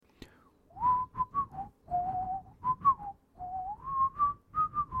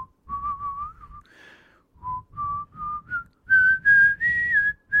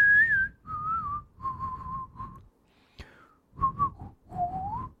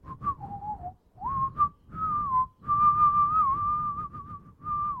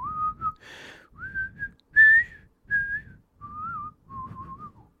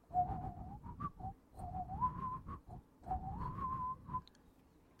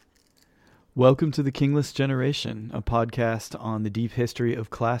Welcome to The Kingless Generation, a podcast on the deep history of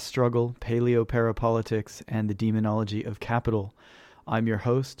class struggle, paleo-parapolitics, and the demonology of capital. I'm your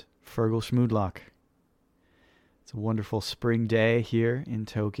host, Fergal Schmoodlock. It's a wonderful spring day here in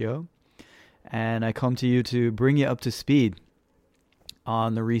Tokyo, and I come to you to bring you up to speed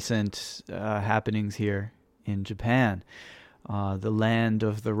on the recent happenings here in Japan, the land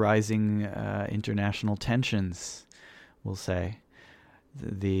of the rising international tensions, we'll say.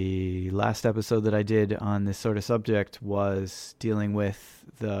 The last episode that I did on this sort of subject was dealing with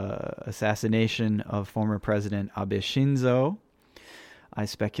the assassination of former President Abe Shinzo. I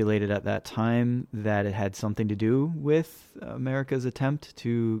speculated at that time that it had something to do with America's attempt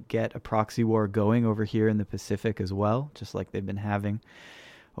to get a proxy war going over here in the Pacific as well, just like they've been having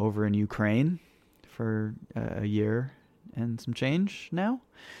over in Ukraine for a year and some change now.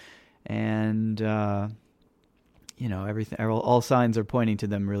 And everything, all signs are pointing to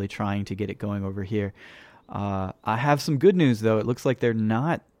them really trying to get it going over here. I have some good news, though. It looks like they're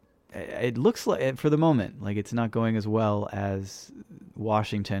not. It looks like, for the moment, like it's not going as well as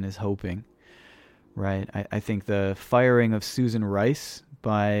Washington is hoping, right? I think the firing of Susan Rice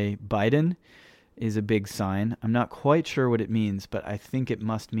by Biden is a big sign. I'm not quite sure what it means, but I think it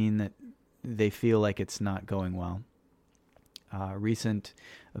must mean that they feel like it's not going well. Recent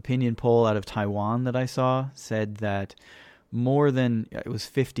opinion poll out of Taiwan that I saw said that more than, it was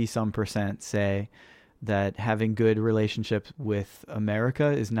 50-some% say that having good relationships with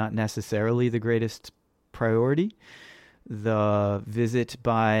America is not necessarily the greatest priority. The visit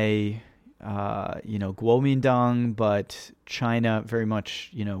by, Kuomintang, but China very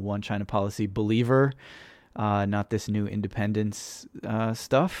much, one China policy believer, not this new independence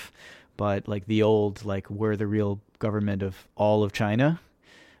stuff, but like the old, like we're the real government of all of China,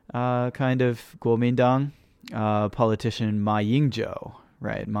 kind of Kuomintang, politician Ma Ying-jeou,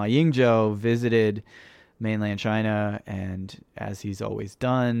 right? Ma Ying-jeou visited mainland China and, as he's always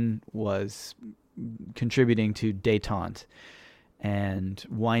done, was contributing to détente and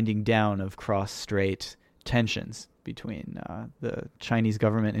winding down of cross-strait tensions between the Chinese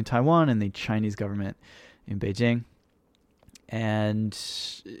government in Taiwan and the Chinese government in Beijing. And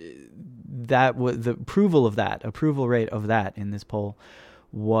that was the approval rate of that in this poll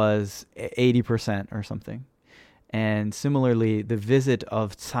was 80% or something. And similarly, the visit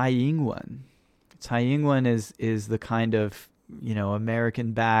of Tsai Ing-wen. Tsai Ing-wen is the kind of,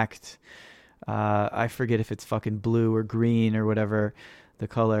 American-backed, I forget if it's fucking blue or green or whatever the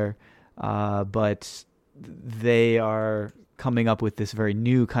color, but they are coming up with this very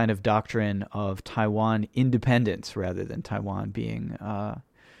new kind of doctrine of Taiwan independence rather than Taiwan being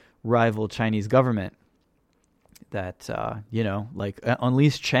rival Chinese government. That like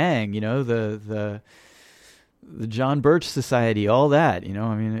Unleash Chang, the John Birch Society, all that.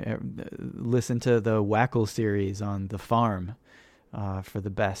 Listen to the Wackle series on The Farm for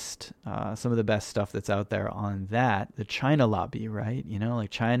the best, some of the best stuff that's out there on that. The China lobby, right? Like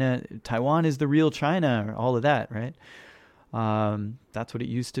Taiwan is the real China, all of that, right? That's what it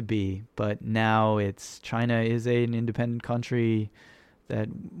used to be, but now it's China is an independent country that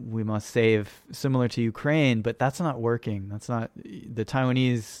we must save, similar to Ukraine, but that's not working. That's not the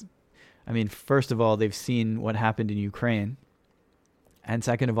Taiwanese. I mean, first of all, they've seen what happened in Ukraine, and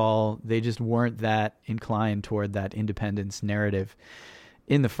second of all, they just weren't that inclined toward that independence narrative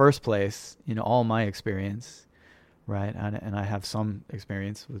in the first place. All my experience, right, and I have some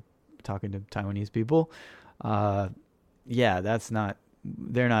experience with talking to Taiwanese people. They're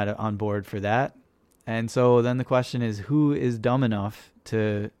not on board for that. And so then the question is, who is dumb enough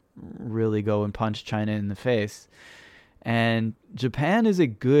to really go and punch China in the face? And Japan is a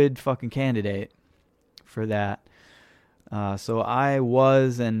good fucking candidate for that. So I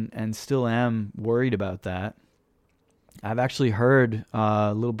was and still am worried about that. I've actually heard,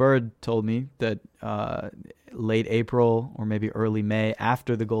 Little Bird told me that late April or maybe early May,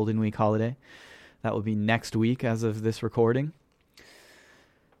 after the Golden Week holiday, that will be next week as of this recording.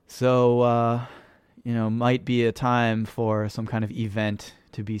 So, might be a time for some kind of event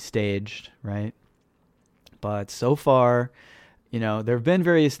to be staged, right? But so far, there have been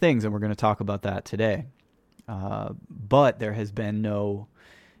various things, and we're going to talk about that today. But there has been no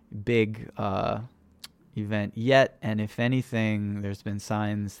big event yet, and if anything, there's been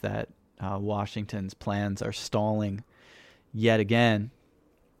signs that Washington's plans are stalling yet again.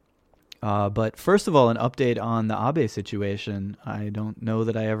 But first of all, an update on the Abe situation. I don't know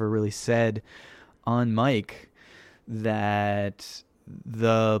that I ever really said on mic that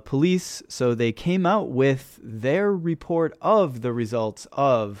the police, so they came out with their report of the results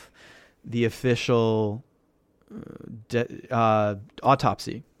of the official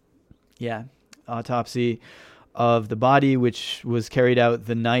autopsy Yeah, autopsy of the body, which was carried out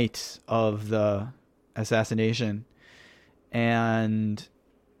the night of the assassination. And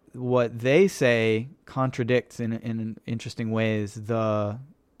what they say contradicts in interesting ways the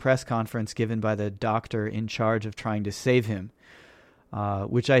press conference given by the doctor in charge of trying to save him,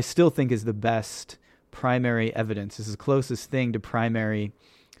 which I still think is the best primary evidence. This is the closest thing to primary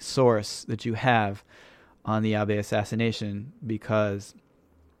source that you have on the Abe assassination, because,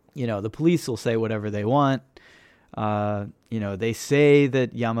 the police will say whatever they want. They say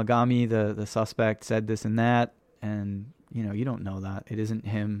that Yamagami, the suspect, said this and that, and, you don't know that. It isn't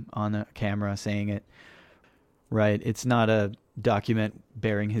him on a camera saying it, right? It's not a document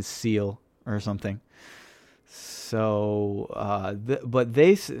bearing his seal or something. So,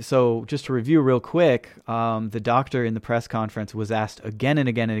 so just to review real quick, the doctor in the press conference was asked again and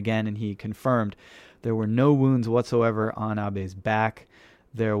again and again, and he confirmed there were no wounds whatsoever on Abe's back.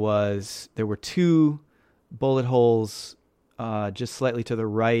 There were 2 bullet holes, just slightly to the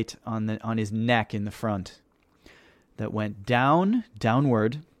right on his neck in the front, that went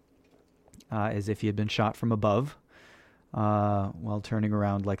downward, as if he had been shot from above, while turning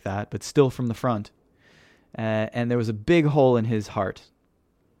around like that, but still from the front. And there was a big hole in his heart.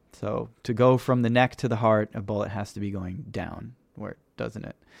 So to go from the neck to the heart, a bullet has to be going down, doesn't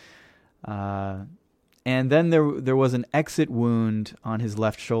it? And then there was an exit wound on his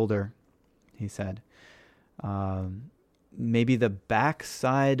left shoulder, he said. Maybe the back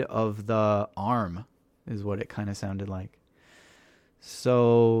side of the arm is what it kind of sounded like.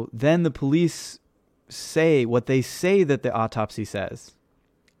 So then the police say, what they say that the autopsy says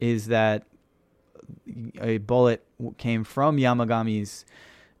is that a bullet came from Yamagami's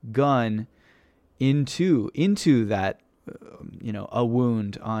gun into that, a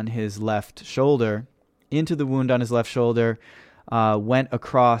wound on his left shoulder, into the wound on his left shoulder, went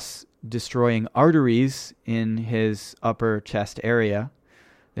across, destroying arteries in his upper chest area.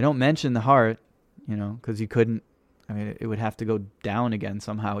 They don't mention the heart, because you couldn't, it would have to go down again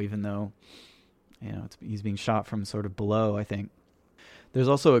somehow, even though, he's being shot from sort of below, I think. There's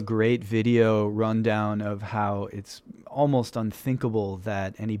also a great video rundown of how it's almost unthinkable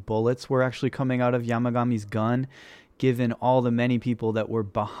that any bullets were actually coming out of Yamagami's gun, given all the many people that were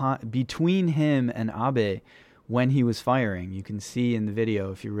between him and Abe when he was firing. You can see in the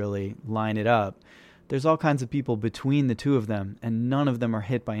video, if you really line it up, there's all kinds of people between the two of them, and none of them are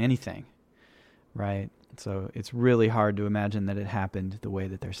hit by anything, right? So it's really hard to imagine that it happened the way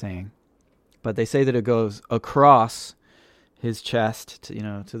that they're saying. But they say that it goes across his chest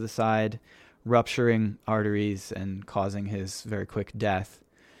to the side, rupturing arteries and causing his very quick death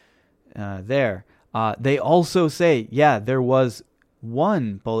there. They also say, there was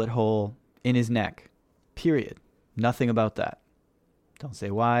 1 bullet hole in his neck, period. Nothing about that. Don't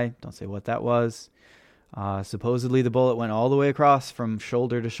say why, don't say what that was. Supposedly the bullet went all the way across from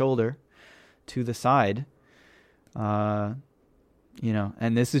shoulder to shoulder to the side. And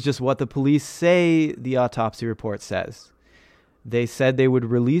this is just what the police say the autopsy report says. They said they would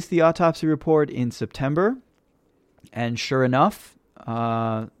release the autopsy report in September, and sure enough,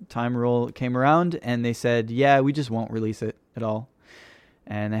 time roll came around, and they said, we just won't release it at all.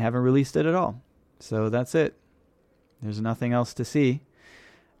 And they haven't released it at all. So that's it. There's nothing else to see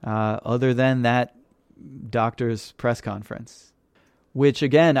other than that doctor's press conference, which,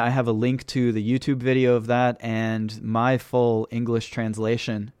 again, I have a link to the YouTube video of that and my full English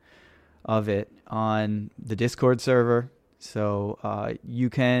translation of it on the Discord server. So you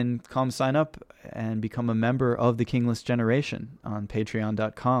can come sign up and become a member of the Kingless Generation on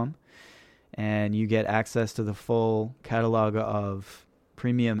patreon.com, and you get access to the full catalog of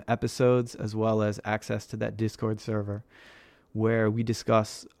premium episodes, as well as access to that Discord server where we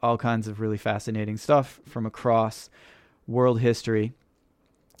discuss all kinds of really fascinating stuff from across world history,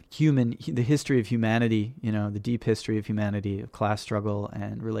 the history of humanity, the deep history of humanity, of class struggle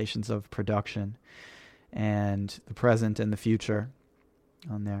and relations of production, and the present and the future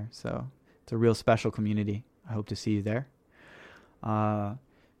on there. So it's a real special community. I hope to see you there.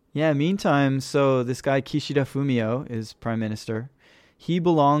 Meantime, so this guy Kishida Fumio is prime minister. He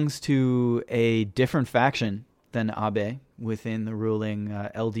belongs to a different faction than Abe within the ruling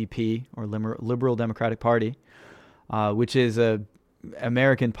LDP, or Liberal Democratic Party, which is a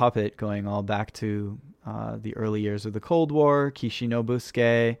American puppet going all back to the early years of the Cold War.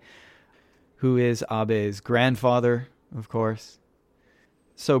 Kishinobusuke, who is Abe's grandfather, of course.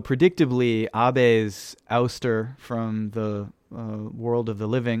 So predictably, Abe's ouster from the world of the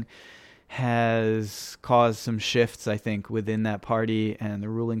living has caused some shifts, I think, within that party and the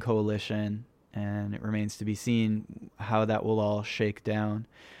ruling coalition, and it remains to be seen how that will all shake down.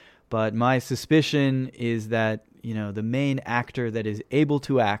 But my suspicion is that, the main actor that is able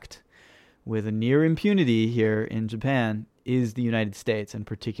to act with a near impunity here in Japan is the United States, and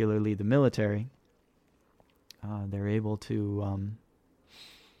particularly the military. They're able to,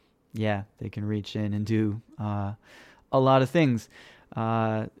 they can reach in and do a lot of things.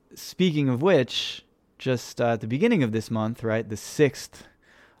 Speaking of which, just at the beginning of this month, right, the 6th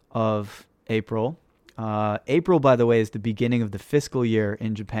of April. April, by the way, is the beginning of the fiscal year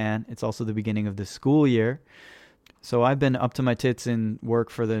in Japan. It's also the beginning of the school year. So I've been up to my tits in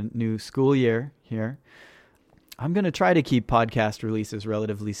work for the new school year here. I'm going to try to keep podcast releases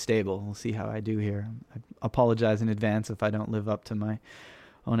relatively stable. We'll see how I do here. I apologize in advance if I don't live up to my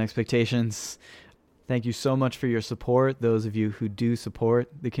own expectations. Thank you so much for your support, those of you who do support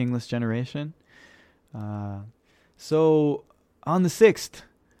the Kingless Generation. So on the 6th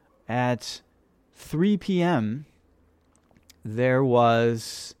at 3 p.m., there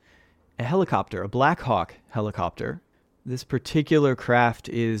was a helicopter, a Black Hawk helicopter. This particular craft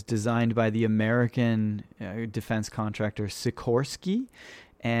is designed by the American defense contractor Sikorsky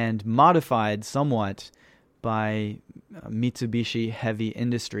and modified somewhat by Mitsubishi Heavy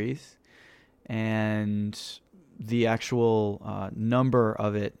Industries. And the actual number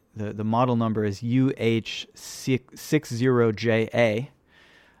of it, the model number is UH60JA.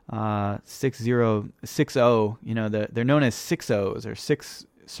 6060, they're known as 6Os or 6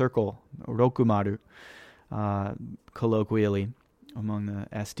 circle, Rokumaru, colloquially among the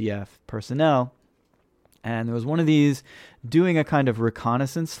SDF personnel. And there was one of these doing a kind of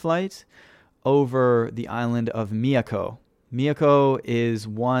reconnaissance flight over the island of Miyako. Miyako is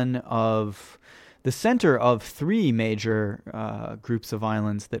one of the center of 3 major groups of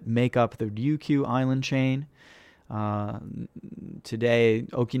islands that make up the Ryukyu island chain. Today,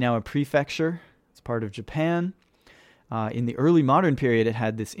 Okinawa Prefecture, it's part of Japan. In the early modern period, it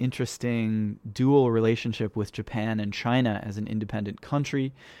had this interesting dual relationship with Japan and China as an independent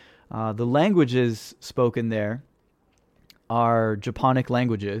country. The languages spoken there are Japonic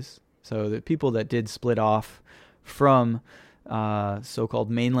languages, so the people that did split off from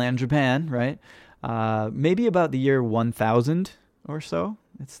so-called mainland Japan, right? Maybe about the year 1000 or so,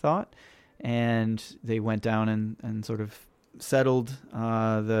 it's thought. And they went down and sort of settled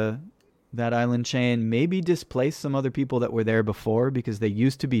that island chain, maybe displaced some other people that were there before because they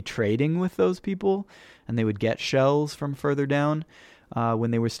used to be trading with those people and they would get shells from further down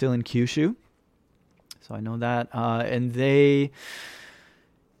when they were still in Kyushu. So I know that. And they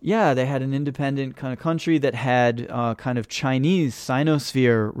had an independent kind of country that had kind of Chinese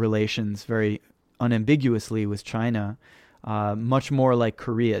Sinosphere relations very unambiguously with China, much more like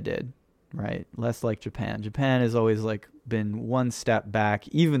Korea did. Right, less like Japan. Japan has always been one step back,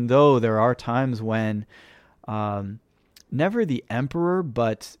 even though there are times when never the emperor,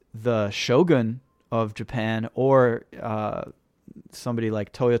 but the shogun of Japan or somebody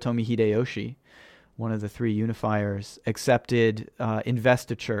like Toyotomi Hideyoshi, one of the 3 unifiers, accepted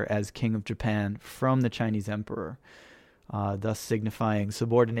investiture as king of Japan from the Chinese emperor, thus signifying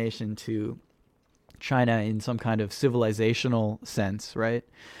subordination to China in some kind of civilizational sense, right?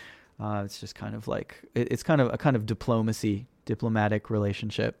 It's just kind of it's kind of a kind of diplomatic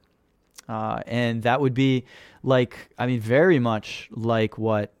relationship. And that would be very much like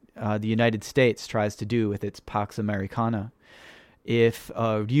what the United States tries to do with its Pax Americana. If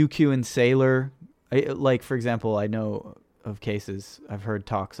a Ryukyuan sailor, for example, I know of cases, I've heard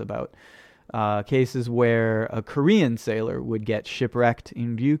talks about cases where a Korean sailor would get shipwrecked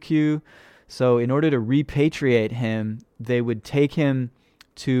in Ryukyu. So in order to repatriate him, they would take him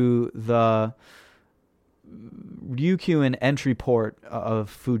to the Ryukyuan entry port of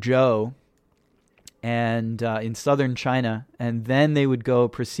Fuzhou and in southern China, and then they would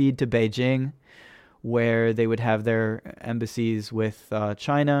proceed to Beijing, where they would have their embassies with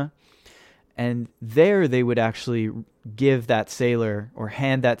China, and there they would actually give that sailor or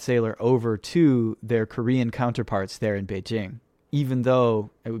hand that sailor over to their Korean counterparts there in Beijing, even though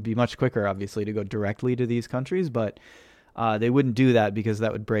it would be much quicker, obviously, to go directly to these countries, but they wouldn't do that because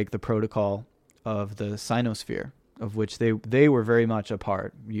that would break the protocol of the Sinosphere, of which they were very much a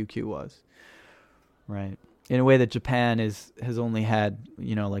part. Ryukyu was, right? In a way that Japan has only had,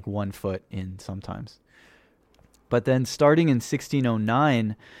 one foot in sometimes. But then starting in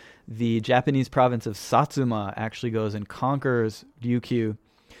 1609, the Japanese province of Satsuma actually goes and conquers Ryukyu,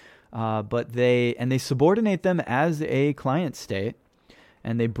 but they subordinate them as a client state,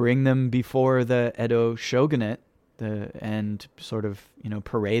 and they bring them before the Edo shogunate, and sort of,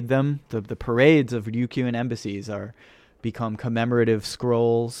 parade them. The parades of Ryukyuan embassies become commemorative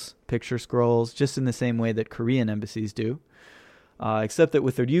scrolls, picture scrolls, just in the same way that Korean embassies do. Except that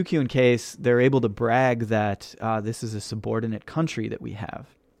with the Ryukyuan case, they're able to brag that this is a subordinate country that we have,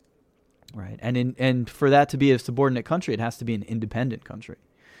 right? And for that to be a subordinate country, it has to be an independent country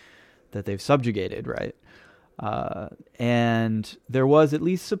that they've subjugated, right? And there was, at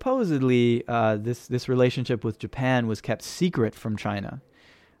least supposedly, this relationship with Japan was kept secret from China.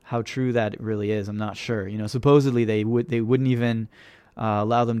 How true that really is, I'm not sure. Supposedly they wouldn't even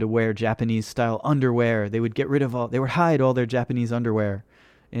allow them to wear Japanese style underwear. They would they would hide all their Japanese underwear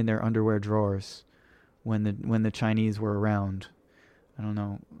in their underwear drawers when the Chinese were around. I don't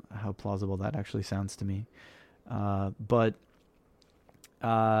know how plausible that actually sounds to me, but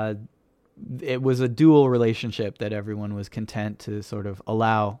it was a dual relationship that everyone was content to sort of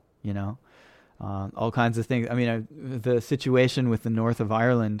allow. All kinds of things. I mean, the situation with the north of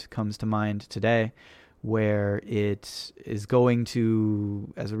Ireland comes to mind today, where it is going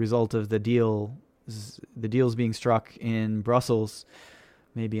to, as a result of the deals being struck in Brussels,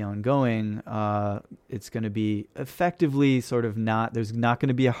 maybe ongoing, it's going to be effectively sort of there's not going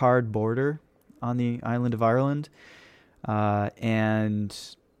to be a hard border on the island of Ireland. And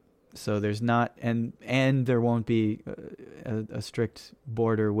so there's not, and there won't be a strict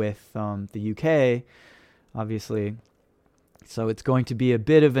border with the UK, obviously. So it's going to be a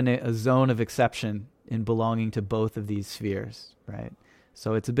bit of a zone of exception in belonging to both of these spheres, right?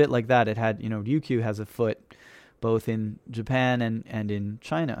 So it's a bit like that. It had, Ryukyu has a foot both in Japan and in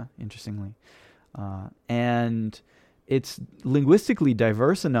China, interestingly. And it's linguistically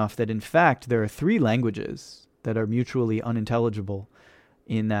diverse enough that, in fact, there are 3 languages that are mutually unintelligible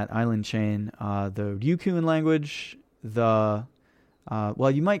in that island chain. The Ryukyuan language, you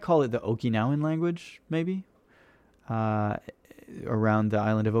might call it the Okinawan language, maybe, around the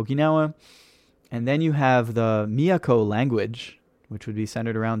island of Okinawa. And then you have the Miyako language, which would be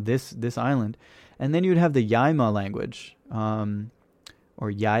centered around this island. And then you would have the Yaima language, or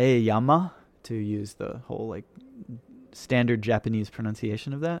Yaeyama, to use the whole standard Japanese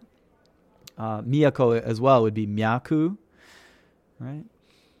pronunciation of that. Miyako as well would be Myaku, right?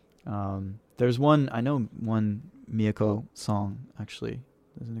 There's one Miyako song, actually.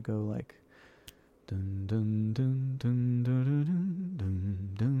 Doesn't it go like dun dun dun dun dun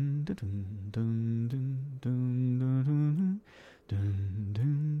dun dun dun dun dun dun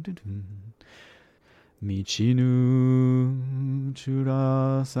dun dun. Michinu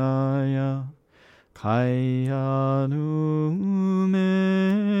churasaya kayanu me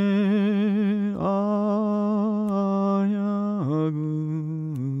ayagunu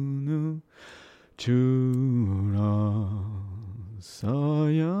churasaya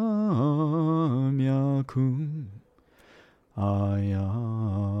myaku ayagu.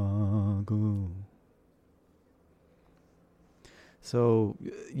 So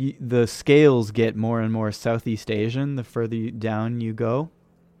the scales get more and more Southeast Asian the further down you go,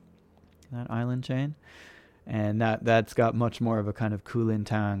 that island chain. And that's got much more of a kind of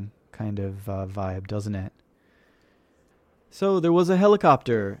Kulintang kind of vibe, doesn't it? So there was a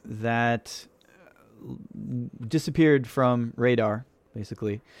helicopter that disappeared from radar,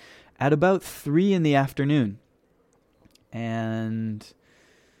 basically, at about 3 p.m. And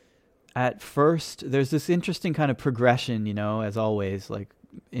at first, there's this interesting kind of progression, as always, like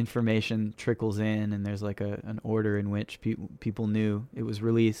information trickles in and there's like an order in which people knew it was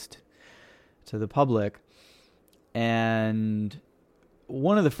released to the public. And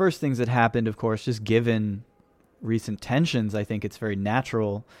one of the first things that happened, of course, just given recent tensions, I think it's very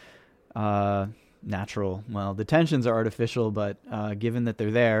natural. Well, the tensions are artificial, but given that they're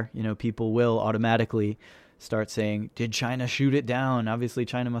there, people will automatically start saying, did China shoot it down? Obviously,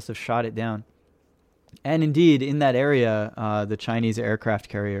 China must have shot it down. And indeed, in that area, the Chinese aircraft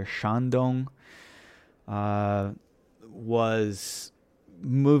carrier Shandong was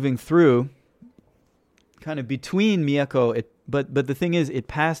moving through kind of between Miyako. But the thing is, it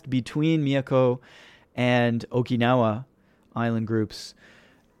passed between Miyako and Okinawa island groups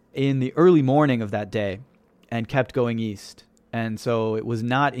in the early morning of that day and kept going east. And so it was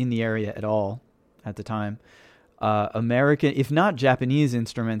not in the area at all at the time. American, if not Japanese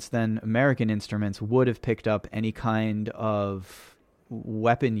instruments, then American instruments would have picked up any kind of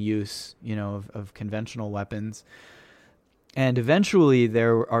weapon use, of conventional weapons. And eventually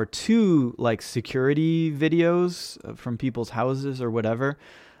there are 2 security videos from people's houses or whatever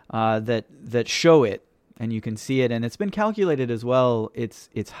that show it, and you can see it. And it's been calculated as well. Its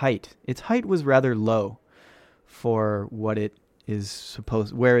height was rather low for what it is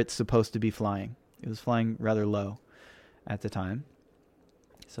where it's supposed to be flying. It was flying rather low at the time.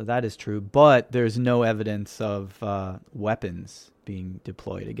 So that is true. But there's no evidence of weapons being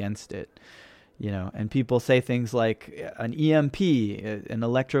deployed against it. And people say things like an EMP, an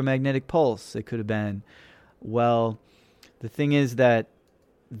electromagnetic pulse, it could have been. Well, the thing is that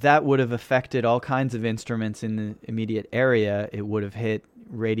would have affected all kinds of instruments in the immediate area. It would have hit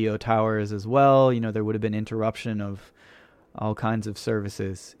radio towers as well. There would have been interruption of all kinds of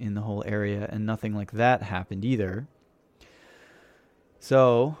services in the whole area, and nothing like that happened either.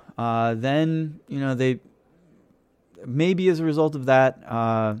 So then, they maybe as a result of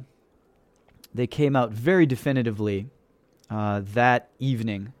that, they came out very definitively that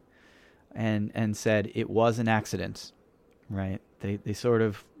evening and said it was an accident, right? They sort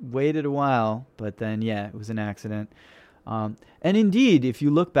of waited a while, but then, it was an accident. And indeed, if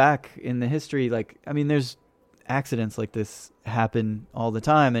you look back in the history, there's accidents like this happen all the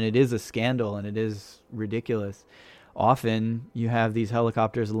time, and it is a scandal, and it is ridiculous. Often you have these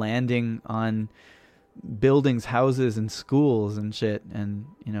helicopters landing on buildings, houses, and schools and shit, and,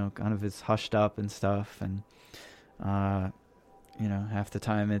 kind of it's hushed up and stuff. And, half the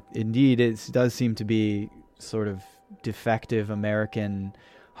time it does seem to be sort of defective American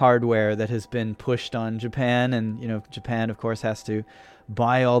hardware that has been pushed on Japan. And, Japan, of course, has to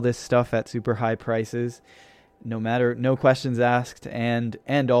buy all this stuff at super high prices, no questions asked, and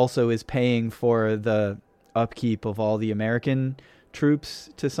also is paying for the upkeep of all the American troops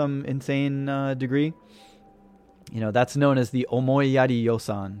to some insane degree. That's known as the Omoiyari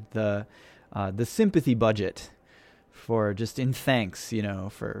Yosan, the sympathy budget, for just in thanks,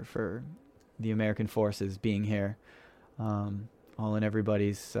 for the American forces being here. All in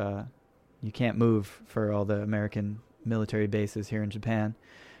everybody's, you can't move for all the American military bases here in Japan.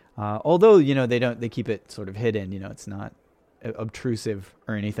 Although, they keep it sort of hidden, it's not obtrusive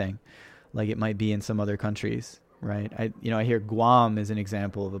or anything like it might be in some other countries, right? I hear Guam is an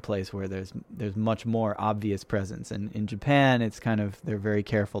example of a place where there's much more obvious presence. And in Japan, it's kind of, they're very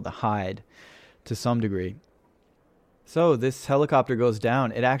careful to hide to some degree. So this helicopter goes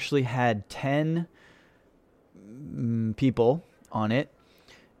down. It actually had 10 people on it.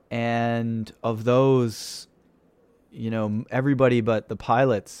 And of those, everybody but the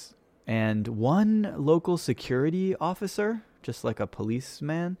pilots and one local security officer, just like a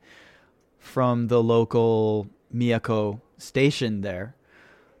policeman from the local Miyako station there,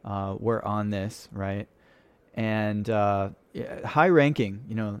 were on this, right? And high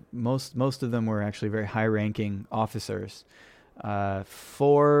ranking, most of them were actually very high ranking officers.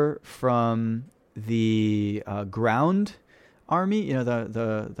 4 from the ground army,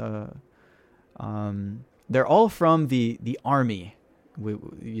 they're all from the army,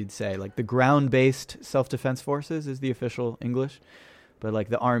 you'd say, like the ground-based self-defense forces is the official English, but like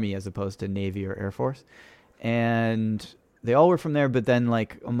the army as opposed to Navy or Air Force. And they all were from there, but then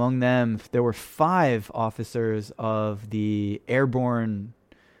like among them, there were 5 officers of the airborne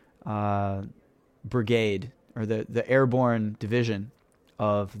brigade, or the airborne division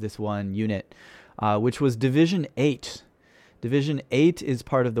of this one unit, which was Division 8. Division 8 is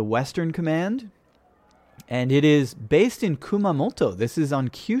part of the Western Command, and it is based in Kumamoto. This is on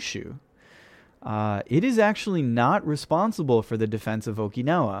Kyushu. It is actually not responsible for the defense of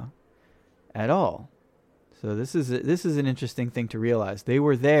Okinawa at all. So this is an interesting thing to realize. They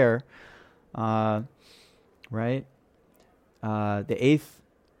were there, right? The 8th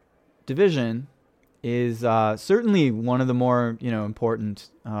Division is certainly one of the more important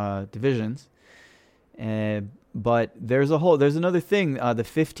divisions. But there's another thing. The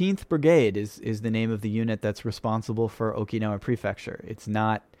 15th Brigade is the name of the unit that's responsible for Okinawa Prefecture. It's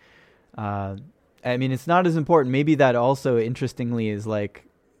not. It's not as important. Maybe that also, interestingly, is like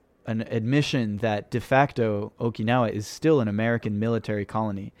an admission that de facto Okinawa is still an American military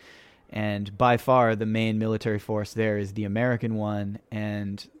colony, and by far the main military force there is the American one,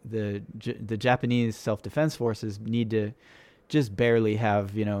 and the Japanese self-defense forces need to just barely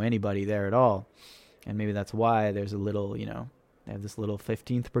have anybody there at all. And maybe that's why there's a little, they have this little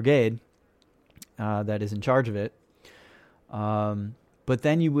 15th Brigade that is in charge of it. But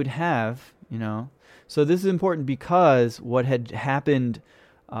then you would have, so this is important because what had happened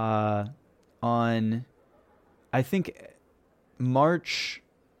on, I think, March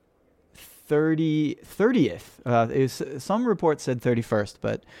 30th. Some reports said 31st,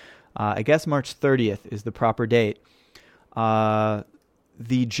 but I guess March 30th is the proper date.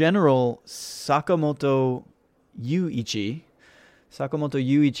 The General Sakamoto Yuichi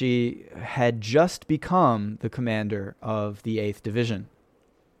had just become the commander of the 8th Division.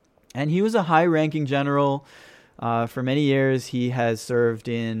 And he was a high-ranking general. For many years, he has served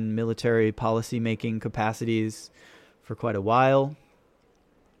in military policy-making capacities for quite a while.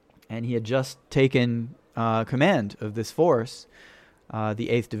 And he had just taken command of this force, the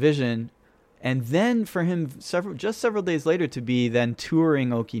 8th Division. And then for him several days later to be then touring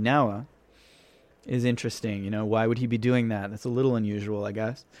Okinawa is interesting. Why would he be doing that? That's a little unusual, I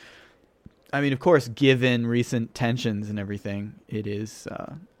guess. I mean, of course, given recent tensions and everything, it is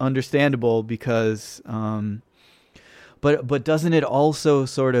understandable because, but doesn't it also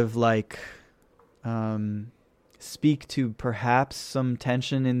sort of like speak to perhaps some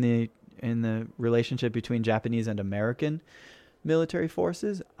tension in the relationship between Japanese and American military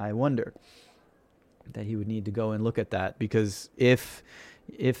forces? I wonder that he would need to go and look at that, because if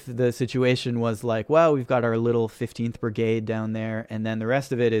the situation was like, well, we've got our little 15th Brigade down there, and then the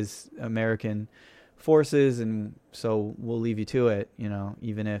rest of it is American forces, and so we'll leave you to it,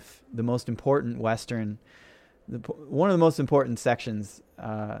 even if the most important one of the most important sections,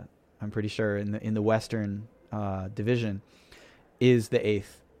 I'm pretty sure, in the Western division is the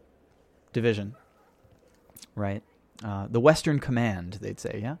 8th Division, right? The Western Command, they'd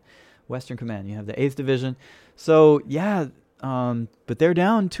say, yeah? Western Command. You have the 8th Division. So, yeah, but they're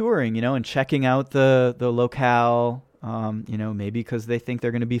down touring, and checking out the locale, maybe because they think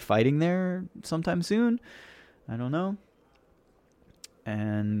they're going to be fighting there sometime soon. I don't know.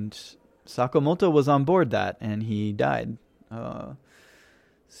 And Sakamoto was on board that, and he died.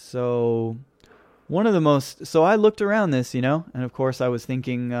 So I looked around this, and of course I was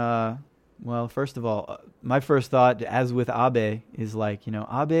thinking, well, first of all, my first thought, as with Abe, is like,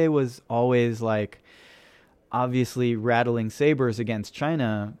 Abe was always like obviously rattling sabers against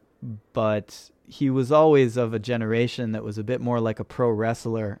China, but he was always of a generation that was a bit more like a pro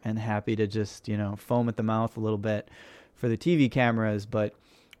wrestler and happy to just, foam at the mouth a little bit for the TV cameras. But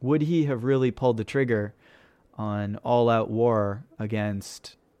would he have really pulled the trigger on all-out war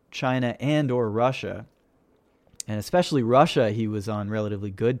against China and or Russia? And especially Russia, he was on relatively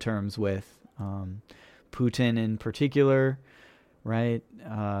good terms with. Putin in particular, right?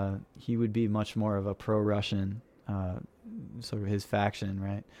 He would be much more of a pro-Russian, sort of his faction,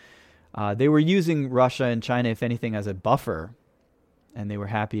 right? They were using Russia and China, if anything, as a buffer, and they were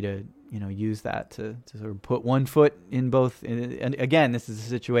happy to, use that to sort of put one foot in both. And again, this is a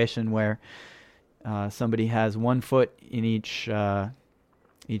situation where somebody has one foot in each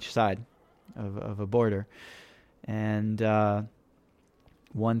side of a border. And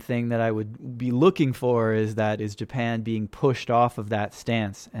one thing that I would be looking for is Japan being pushed off of that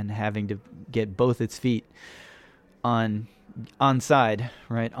stance and having to get both its feet on side,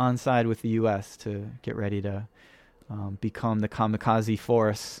 right? On side with the U.S. to get ready to become the kamikaze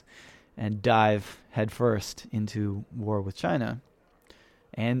force and dive headfirst into war with China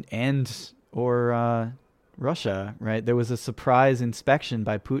and or Russia, right? There was a surprise inspection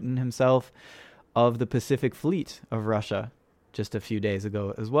by Putin himself of the Pacific Fleet of Russia just a few days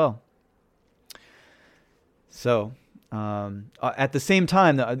ago as well. So at the same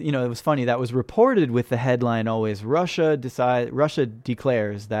time, it was funny, that was reported with the headline always, Russia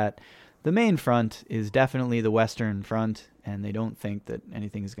declares that the main front is definitely the Western Front, and they don't think that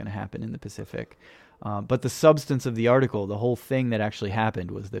anything is going to happen in the Pacific. But the substance of the article, the whole thing that actually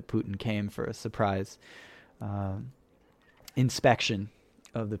happened, was that Putin came for a surprise inspection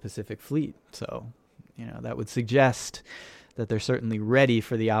of the Pacific Fleet. So, that would suggest that they're certainly ready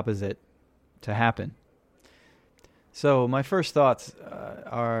for the opposite to happen. So my first thoughts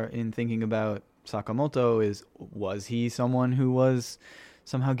are in thinking about Sakamoto was he someone who was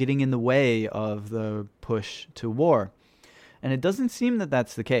somehow getting in the way of the push to war? And it doesn't seem that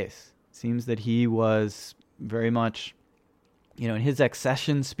that's the case. It seems that he was very much, in his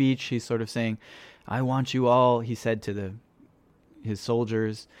accession speech, he's sort of saying, I want you all, he said to his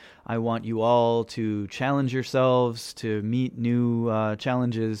soldiers, I want you all to challenge yourselves to meet new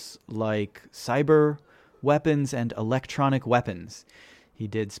challenges like cyber weapons and electronic weapons. He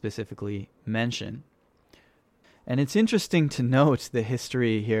did specifically mention. And it's interesting to note the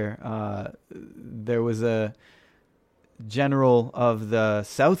history here. There was a general of the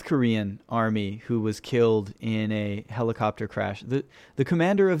South Korean army who was killed in a helicopter crash. The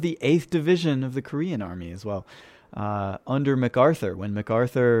commander of the 8th Division of the Korean army as well. Under MacArthur, when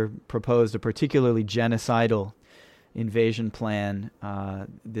MacArthur proposed a particularly genocidal invasion plan,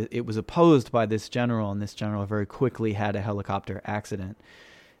 it was opposed by this general, and this general very quickly had a helicopter accident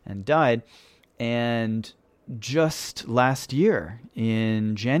and died. And just last year,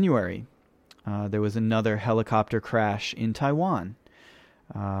 in January, there was another helicopter crash in Taiwan.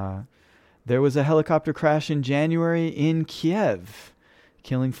 There was a helicopter crash in January in Kiev,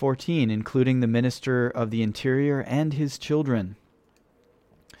 killing 14, including the Minister of the Interior and his children.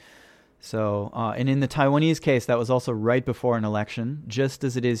 So, and in the Taiwanese case, that was also right before an election, just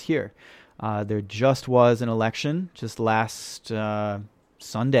as it is here. There just was an election just last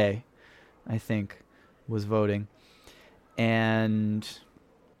Sunday, I think, was voting. And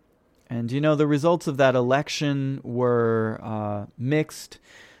the results of that election were mixed.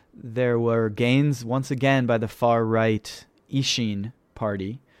 There were gains once again by the far right Ishin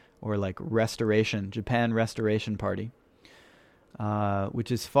Party, or like Japan Restoration Party,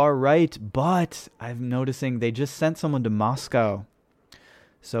 which is far right, but I'm noticing they just sent someone to Moscow.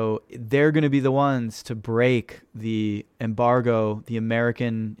 So they're going to be the ones to break the embargo, the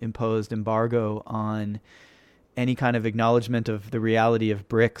American imposed embargo on any kind of acknowledgement of the reality of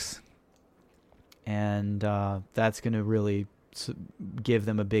BRICS. And that's going to really give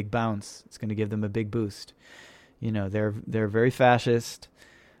them a big bounce. It's going to give them a big boost. They're very fascist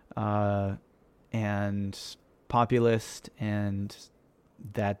and populist, and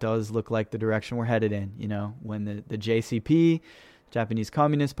that does look like the direction we're headed in. When the JCP, Japanese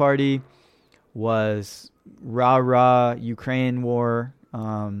Communist Party, was rah Ukraine war,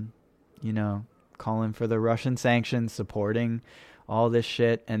 calling for the Russian sanctions, supporting all this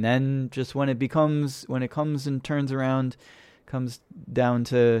shit, and then just when it comes and turns around, comes down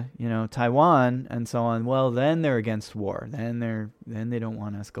to Taiwan and so on, well, then they're against war. Then they don't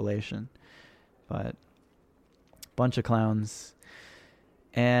want escalation. But bunch of clowns.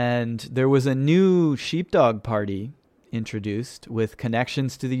 And there was a new sheepdog party introduced with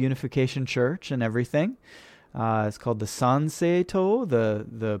connections to the Unification Church and everything. It's called the Sansei-to,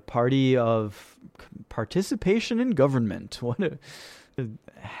 the party of participation in government. What a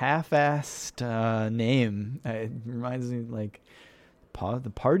half-assed name. It reminds me like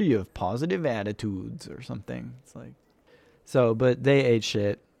the party of positive attitudes or something. It's like so, but they ate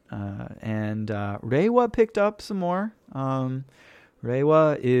shit. And Reiwa picked up some more.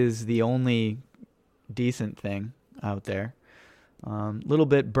 Reiwa is the only decent thing out there. Little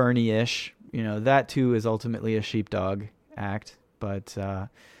bit Bernie-ish. That too is ultimately a sheepdog act, but that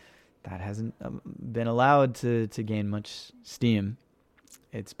hasn't been allowed to gain much steam.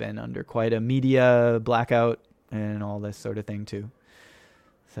 It's been under quite a media blackout and all this sort of thing too.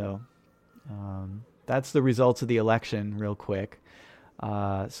 So that's the results of the election real quick.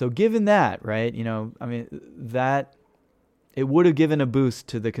 So given that, right, that it would have given a boost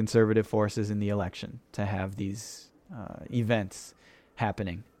to the conservative forces in the election to have these events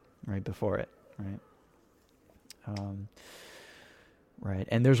happening right before it, right? Right,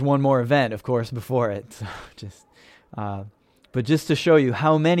 and there's one more event, of course, before it. So but just to show you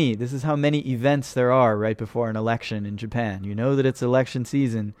how many events there are right before an election in Japan. You know that it's election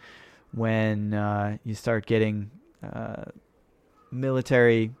season when you start getting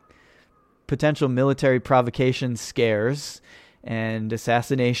potential military provocation scares and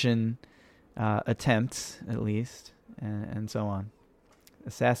assassination attempts, at least, and so on.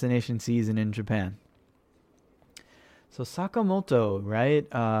 Assassination season in Japan. So Sakamoto, right?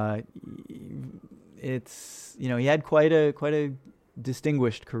 It's he had quite a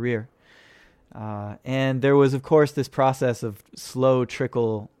distinguished career, and there was, of course, this process of slow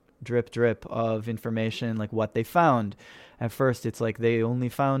trickle, drip of information, like what they found. At first, it's like they only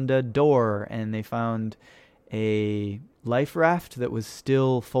found a door and they found a life raft that was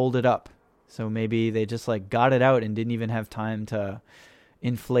still folded up. So maybe they just like got it out and didn't even have time to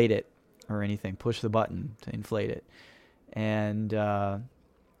inflate it or anything, push the button to inflate it. And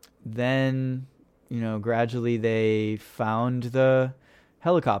then, gradually they found the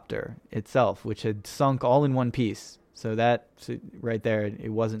helicopter itself, which had sunk all in one piece. So that right there,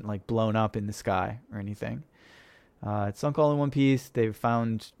 it wasn't like blown up in the sky or anything. It sunk all in one piece. They're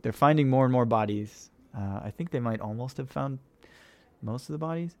finding more and more bodies. I think they might almost have found most of the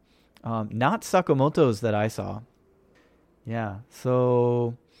bodies. Not Sakamoto's that I saw. Yeah,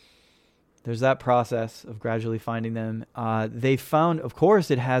 so there's that process of gradually finding them. They found, of course,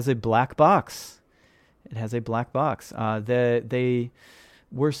 it has a black box. They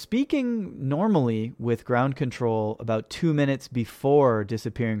were speaking normally with ground control about 2 minutes before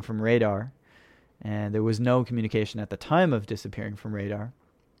disappearing from radar. And there was no communication at the time of disappearing from radar.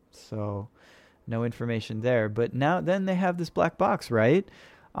 So no information there. But then they have this black box, right?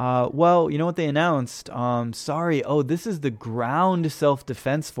 Well, you know what they announced? This is the ground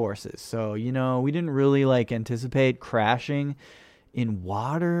self-defense forces. So, we didn't really anticipate crashing in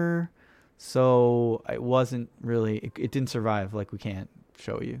water. So it wasn't really, it didn't survive. We can't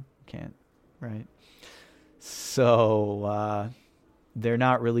show you. Can't, right? So, they're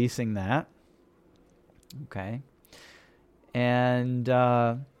not releasing that. Okay. And,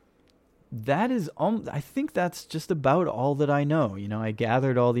 that is, I think that's just about all that I know. I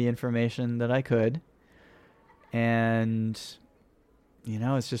gathered all the information that I could. And,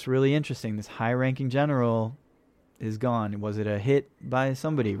 it's just really interesting. This high-ranking general is gone. Was it a hit by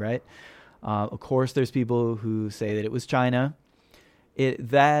somebody, right? Of course, there's people who say that it was China.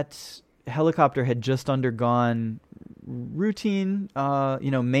 That helicopter had just undergone routine,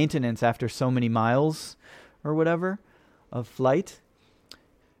 maintenance after so many miles or whatever of flight,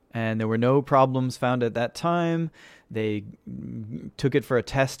 and there were no problems found at that time. They took it for a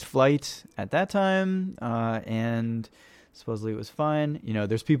test flight at that time, and supposedly it was fine.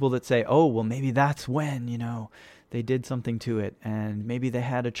 There's people that say, oh, well, maybe that's when, they did something to it, and maybe they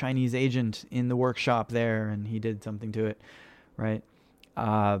had a Chinese agent in the workshop there, and he did something to it, right?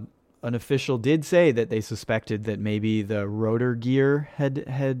 An official did say that they suspected that maybe the rotor gear had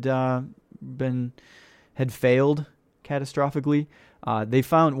failed catastrophically. They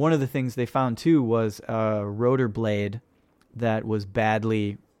found one of the things they found too was a rotor blade that was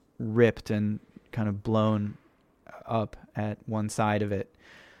badly ripped and kind of blown up at one side of it.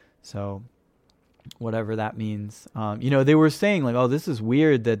 So whatever that means. They were saying like, oh, this is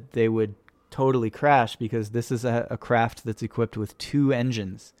weird that they would totally crash because this is a craft that's equipped with 2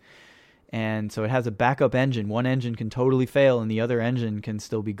 engines. And so it has a backup engine. One engine can totally fail and the other engine can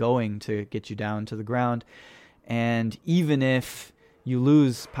still be going to get you down to the ground. And even if you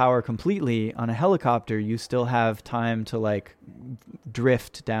lose power completely on a helicopter, you still have time to like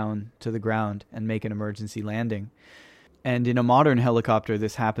drift down to the ground and make an emergency landing. And in a modern helicopter,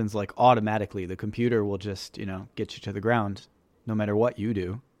 this happens like automatically. The computer will just, get you to the ground no matter what you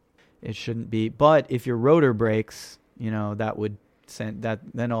do. It shouldn't be. But if your rotor breaks, that would send that,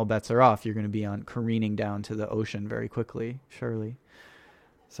 then all bets are off. You're going to be careening down to the ocean very quickly, surely.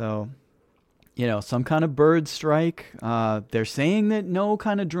 So, some kind of bird strike. They're saying that no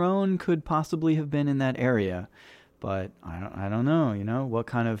kind of drone could possibly have been in that area. But I don't know, what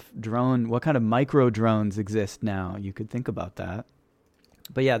kind of drone, what kind of micro drones exist now? You could think about that.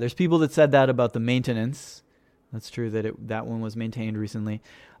 But yeah, there's people that said that about the maintenance. That's true that that one was maintained recently.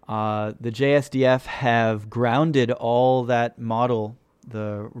 The JSDF have grounded all that model,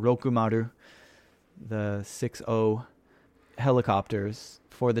 the Rokumaru, the 6.0 helicopters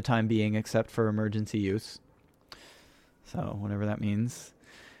for the time being, except for emergency use. So whatever that means.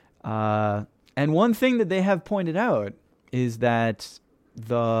 And one thing that they have pointed out is that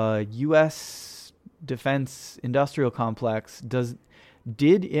the U.S. defense industrial complex this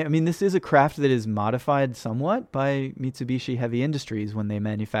is a craft that is modified somewhat by Mitsubishi Heavy Industries when they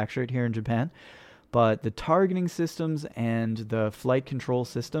manufacture it here in Japan. But the targeting systems and the flight control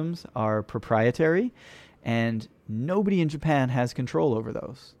systems are proprietary, and nobody in Japan has control over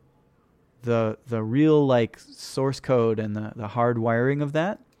those. The real like source code and the hard wiring of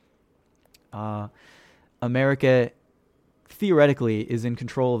that, America theoretically is in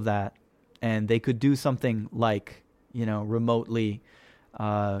control of that, and they could do something like, remotely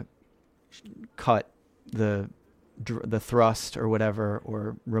cut the thrust or whatever,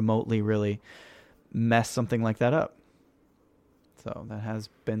 or remotely really mess something like that up. So that has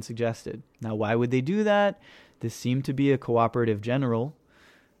been suggested. Now, why would they do that? This seemed to be a cooperative general.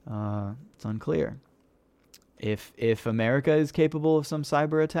 It's unclear. If America is capable of some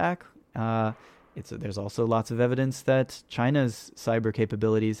cyber attack, there's also lots of evidence that China's cyber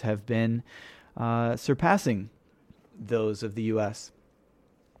capabilities have been surpassing those of the U.S.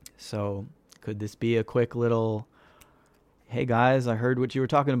 So could this be a quick little, hey guys, I heard what you were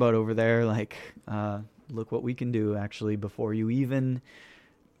talking about over there, like look what we can do actually before you even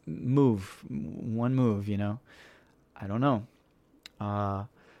move one move, I don't know.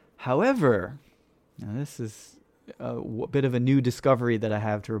 However, now this is a bit of a new discovery that I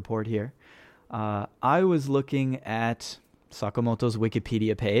have to report here. I was looking at Sakamoto's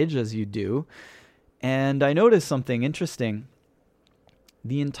Wikipedia page, as you do, and I noticed something interesting.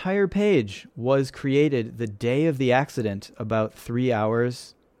 The entire page was created the day of the accident, about 3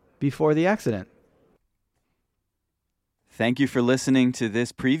 hours before the accident. Thank you for listening to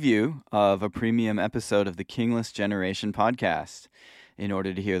this preview of a premium episode of the Kingless Generation podcast. In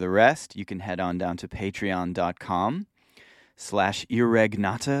order to hear the rest, you can head on down to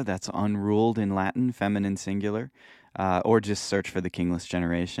patreon.com/irregnata, that's unruled in Latin, feminine singular, or just search for the Kingless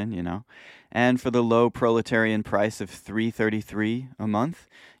Generation, And for the low proletarian price of $3.33 a month,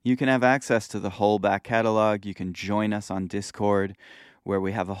 you can have access to the whole back catalog. You can join us on Discord, where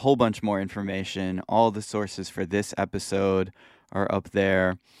we have a whole bunch more information. All the sources for this episode are up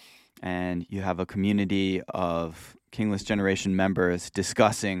there, and you have a community of Kingless Generation members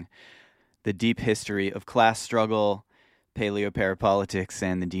discussing the deep history of class struggle, paleo-parapolitics,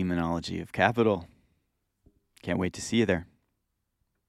 and the demonology of capital. Can't wait to see you there.